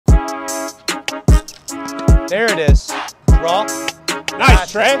There it is. Drop.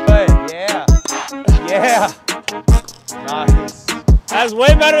 Nice, Trey. Good. Yeah. Yeah. Nice. That's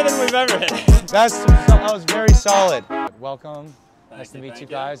way better than we've ever hit. That was very solid. Welcome. Nice to meet you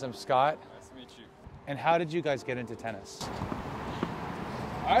guys. I'm Scott. Nice to meet you. And how did you guys get into tennis?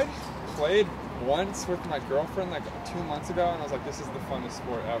 I played once with my girlfriend like 2 months ago, and I was like, this is the funnest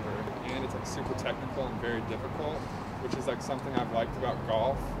sport ever. And it's like super technical and very difficult, which is like something I've liked about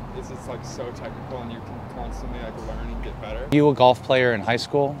golf. It's like so technical, and you can constantly like learn and get better. Were you a golf player in high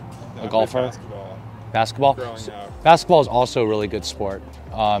school? No, a golfer? Basketball. Basketball? Growing up. Basketball is also a really good sport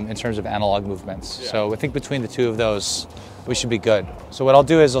in terms of analog movements. Yeah. So I think between the two of those, we should be good. So what I'll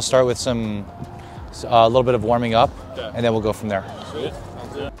do is I'll start with a little bit of warming up, Okay. and then we'll go from there. Sweet.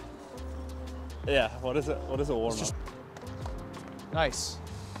 Sounds good. Yeah, what is it? What is a warm up? Nice.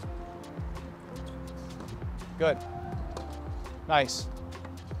 Good. Nice.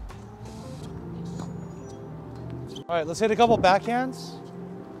 All right, let's hit a couple backhands.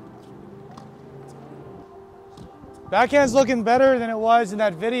 Backhand's looking better than it was in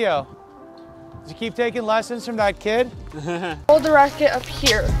that video. Did you keep taking lessons from that kid? Hold the racket up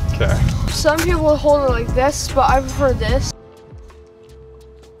here. Okay. Some people hold it like this, but I prefer this.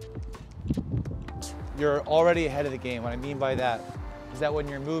 You're already ahead of the game. What I mean by that is that when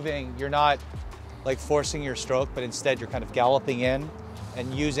you're moving, you're not like forcing your stroke, but instead you're kind of galloping in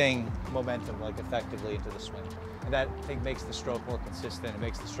and using momentum like effectively into the swing. And that I think makes the stroke more consistent. It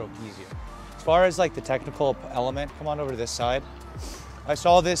makes the stroke easier. As far as like the technical element, come on over to this side. I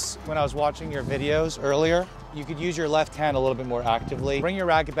saw this when I was watching your videos earlier. You could use your left hand a little bit more actively. Bring your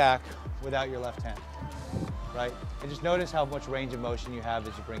racket back without your left hand, right? And just notice how much range of motion you have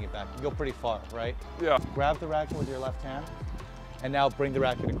as you bring it back. You go pretty far, right? Yeah. Grab the racket with your left hand, and now bring the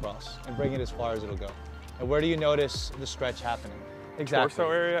racket across, and bring it as far as it'll go. And where do you notice the stretch happening? Exactly.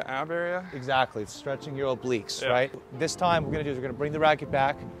 Torso area, ab area. Exactly, it's stretching your obliques, Yeah. right? This time, what we're gonna bring the racket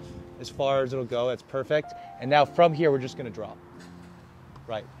back as far as it'll go. That's perfect. And now from here, we're just gonna drop,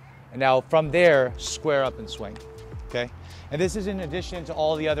 right? And now from there, square up and swing, okay? And this is in addition to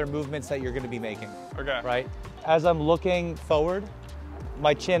all the other movements that you're gonna be making, Okay. right? As I'm looking forward,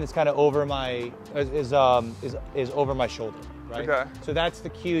 my chin is kind of over my, is over my shoulder, right? Okay. So that's the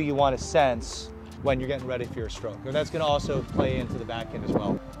cue you want to sense when you're getting ready for your stroke. And that's going to also play into the back end as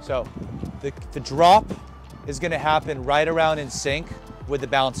well. So the drop is going to happen right around in sync with the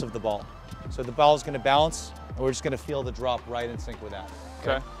bounce of the ball. So the ball is going to bounce, and we're just going to feel the drop right in sync with that.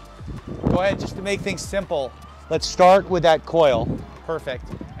 Okay. Go ahead, just to make things simple, let's start with that coil. Perfect.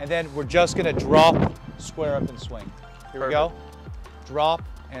 And then we're just going to drop, square up, and swing. Here we go. Drop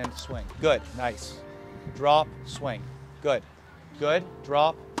and swing. Good. Nice. Drop, swing. Good. Good.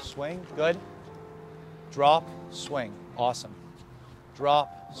 Drop, swing. Good. Drop, swing. Awesome.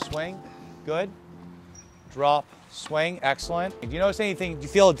 Drop, swing. Good. Drop, swing. Excellent. Do you notice anything? Do you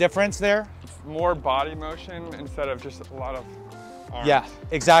feel a difference there? More body motion instead of just a lot of arms. Yeah,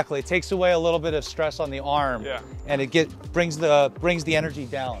 exactly. It takes away a little bit of stress on the arm. Yeah. And it brings the energy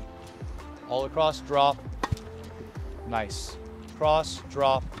down. All across, drop. Nice. Cross,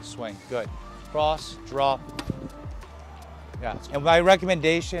 drop, swing. Good. Cross, drop. Yeah. And my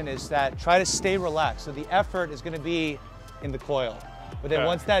recommendation is that try to stay relaxed. So the effort is going to be in the coil. But then Okay.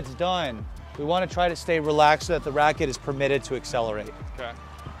 once that's done, we want to try to stay relaxed so that the racket is permitted to accelerate. Okay.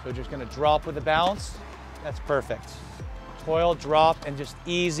 So we're just going to drop with a bounce. That's perfect. Coil, drop, and just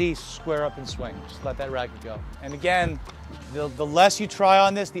easy square up and swing. Just let that racket go. And again, the less you try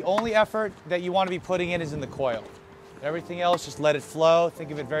on this, the only effort that you want to be putting in is in the coil. Everything else, just let it flow. Think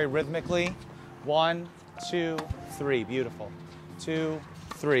of it very rhythmically. 1, 2, 3. Beautiful. 2,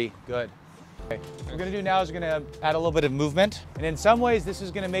 3. Good. Okay. What we're going to do now is we're going to add a little bit of movement. And in some ways, this is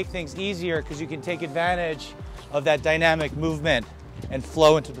going to make things easier because you can take advantage of that dynamic movement and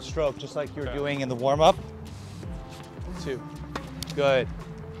flow into the stroke, just like you were doing in the warm-up. 2. Good.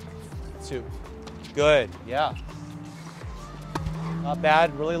 2. Good. Yeah. Not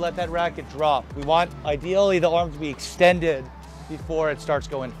bad. Really let that racket drop. We want, ideally, the arm to be extended before it starts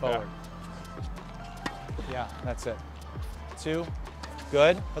going forward. Yeah, that's it. 2.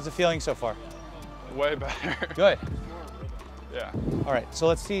 Good. How's it feeling so far? Way better. Good. Yeah. All right, so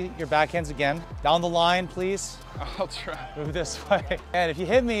let's see your backhands again. Down the line, please. I'll try. Move this way. And if you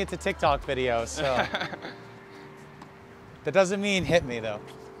hit me, it's a TikTok video, so. That doesn't mean hit me, though.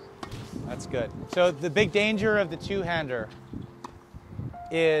 That's good. So the big danger of the two-hander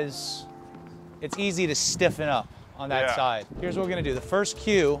is it's easy to stiffen up on that side. Here's what we're gonna do. The first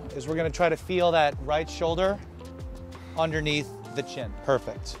cue is we're gonna try to feel that right shoulder underneath the chin.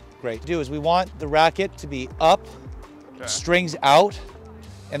 Perfect. Great. What we do is we want the racket to be up, strings out,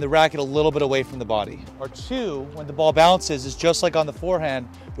 and the racket a little bit away from the body. Or 2, when the ball bounces, is just like on the forehand,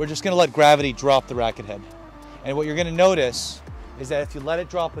 we're just gonna let gravity drop the racket head. And what you're gonna notice is that if you let it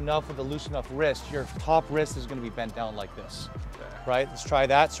drop enough with a loose enough wrist, your top wrist is gonna be bent down like this, right? Let's try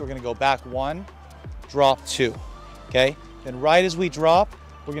that. So we're gonna go back 1, drop 2, okay? Then right as we drop,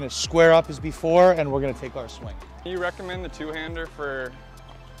 we're gonna square up as before, and we're gonna take our swing. Do you recommend the two-hander for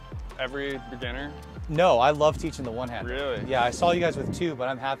every beginner? No, I love teaching the one-hander. Really? Yeah, I saw you guys with 2, but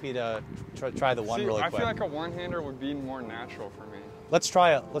I'm happy to try the one really quick. I feel like a one-hander would be more natural for me. Let's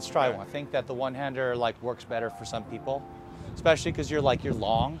try it. Let's try one. I think that the one-hander like works better for some people, especially because you're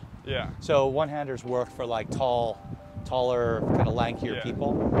long. Yeah. So one-handers work for like taller, kind of lankier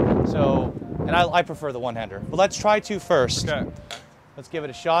people. So, and I prefer the one-hander. But let's try 2 first. Okay. Let's give it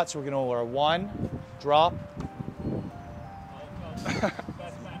a shot. So we're gonna wear 1, drop.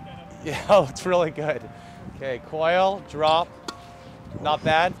 Yeah, oh, it's really good. Okay, coil, drop. Not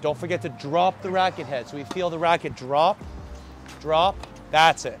bad. Don't forget to drop the racket head. So we feel the racket drop. Drop,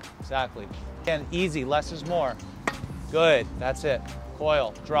 that's it, exactly. Again, easy, less is more. Good, that's it.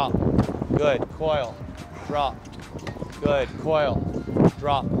 Coil, drop, good, coil, drop, good, coil,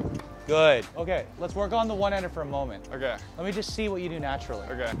 drop, good. Okay, let's work on the one-hander for a moment. Okay. Let me just see what you do naturally.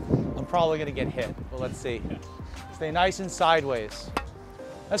 Okay. I'm probably gonna get hit, but let's see. Stay nice and sideways.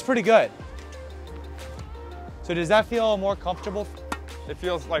 That's pretty good. So does that feel more comfortable? It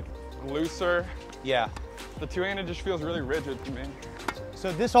feels like looser. Yeah. The two-handed just feels really rigid to me.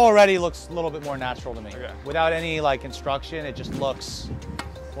 So this already looks a little bit more natural to me. Okay. Without any like instruction, it just looks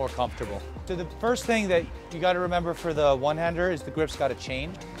more comfortable. So the first thing that you got to remember for the one-hander is the grip's got a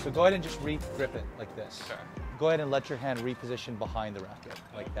chain. So go ahead and just re-grip it like this. Okay. Go ahead and let your hand reposition behind the racket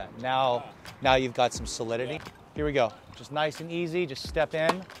like that. Now you've got some solidity. Here we go. Just nice and easy, just step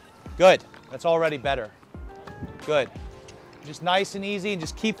in. Good, that's already better. Good. Just nice and easy and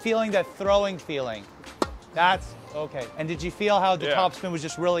just keep feeling that throwing feeling. That's okay. And did you feel how the topspin was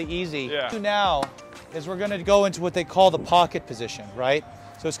just really easy? Yeah. Now is we're gonna go into what they call the pocket position, right?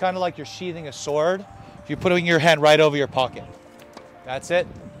 So it's kind of like you're sheathing a sword. You're putting your hand right over your pocket. That's it,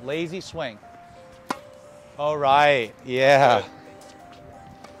 lazy swing. All right, yeah. Good.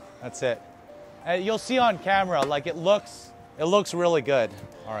 That's it. And you'll see on camera, like it looks really good.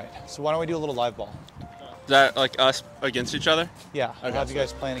 All right, so why don't we do a little live ball? Is that like us against each other? Yeah, I'll Okay, have you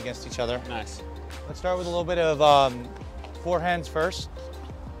guys playing against each other. Nice. Let's start with a little bit of forehands first.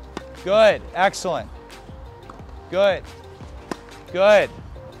 Good, excellent. Good, good,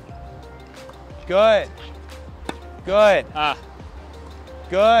 good, good,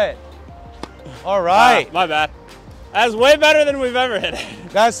 good. All right. My bad. That's way better than we've ever hit it.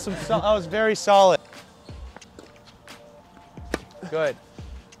 That was very solid. Good.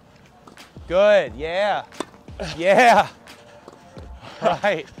 Good, yeah. Yeah. All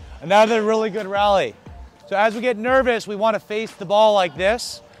right, another really good rally. So as we get nervous, we want to face the ball like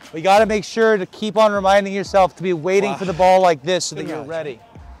this. We got to make sure to keep on reminding yourself to be waiting for the ball like this so that you're ready.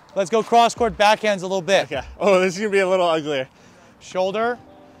 Let's go cross-court backhands a little bit. Okay. Oh, this is going to be a little uglier. Shoulder,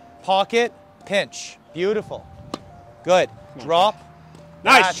 pocket, pinch. Beautiful. Good. Drop.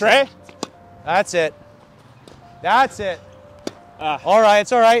 Nice, Trey. That's it. That's it. All right,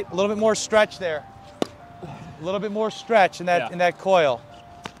 it's all right. A little bit more stretch there. A little bit more stretch in that in that coil.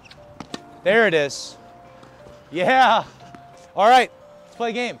 There it is. Yeah. All right, let's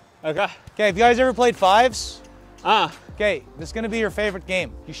play a game. Okay. Okay, have you guys ever played fives? Okay, this is gonna be your favorite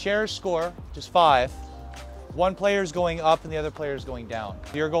game. You share a score, just 5. One player is going up and the other player is going down.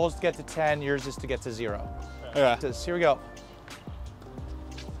 Your goal is to get to 10, yours is to get to 0. Okay. Here we go.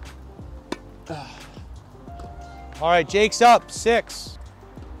 All right, Jake's up, 6.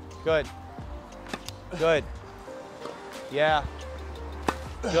 Good. Good. Yeah.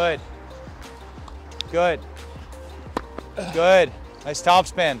 Good. Good. Good. Nice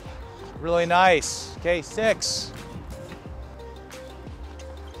topspin. Really nice. Okay, 6.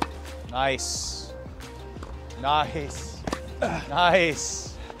 Nice. Nice.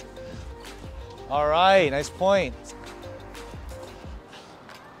 Nice. All right, nice point.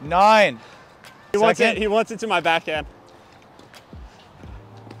 9. He wants it to my backhand.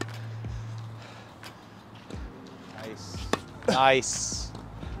 Nice. Nice.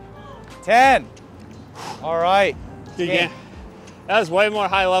 10. All right. Good game. That was way more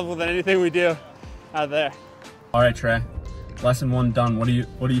high level than anything we do out there. All right, Trey. Lesson 1 done. What do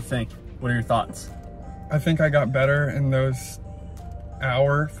you think? What are your thoughts? I think I got better in those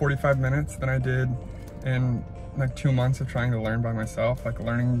 45 minutes than I did in like 2 months of trying to learn by myself, like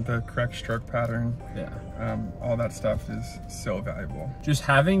learning the correct stroke pattern. Yeah. All that stuff is so valuable. Just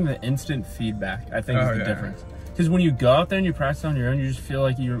having the instant feedback, I think, is the difference. Because when you go out there and you practice on your own, you just feel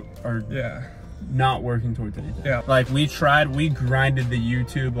like you are not working towards anything. Yeah. Like we grinded the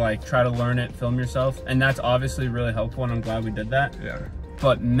YouTube, like try to learn it, film yourself. And that's obviously really helpful and I'm glad we did that. Yeah.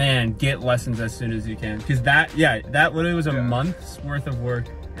 But man, get lessons as soon as you can. Because that literally was a month's worth of work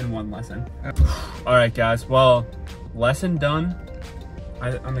in one lesson. All right, guys. Well, lesson done.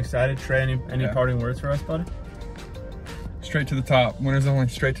 I'm excited. Trey, any parting words for us, buddy? Straight to the top. Winners only.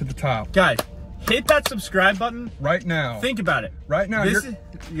 Straight to the top. Guys, hit that subscribe button right now. Think about it. Right now.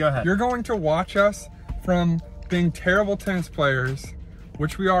 Go ahead. You're going to watch us from being terrible tennis players,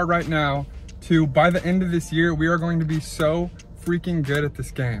 which we are right now, to by the end of this year, we are going to be so freaking good at this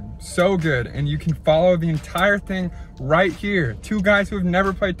game. So good. And you can follow the entire thing right here. Two guys who have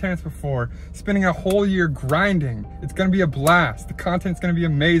never played tennis before, spending a whole year grinding. It's going to be a blast. The content's going to be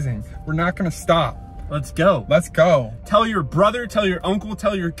amazing. We're not going to stop. Let's go. Let's go. Tell your brother, tell your uncle,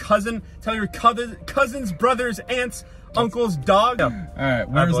 tell your cousin, tell your cousins, brothers, aunts, uncles, dog. All right,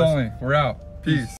 winners only. We're out. Peace.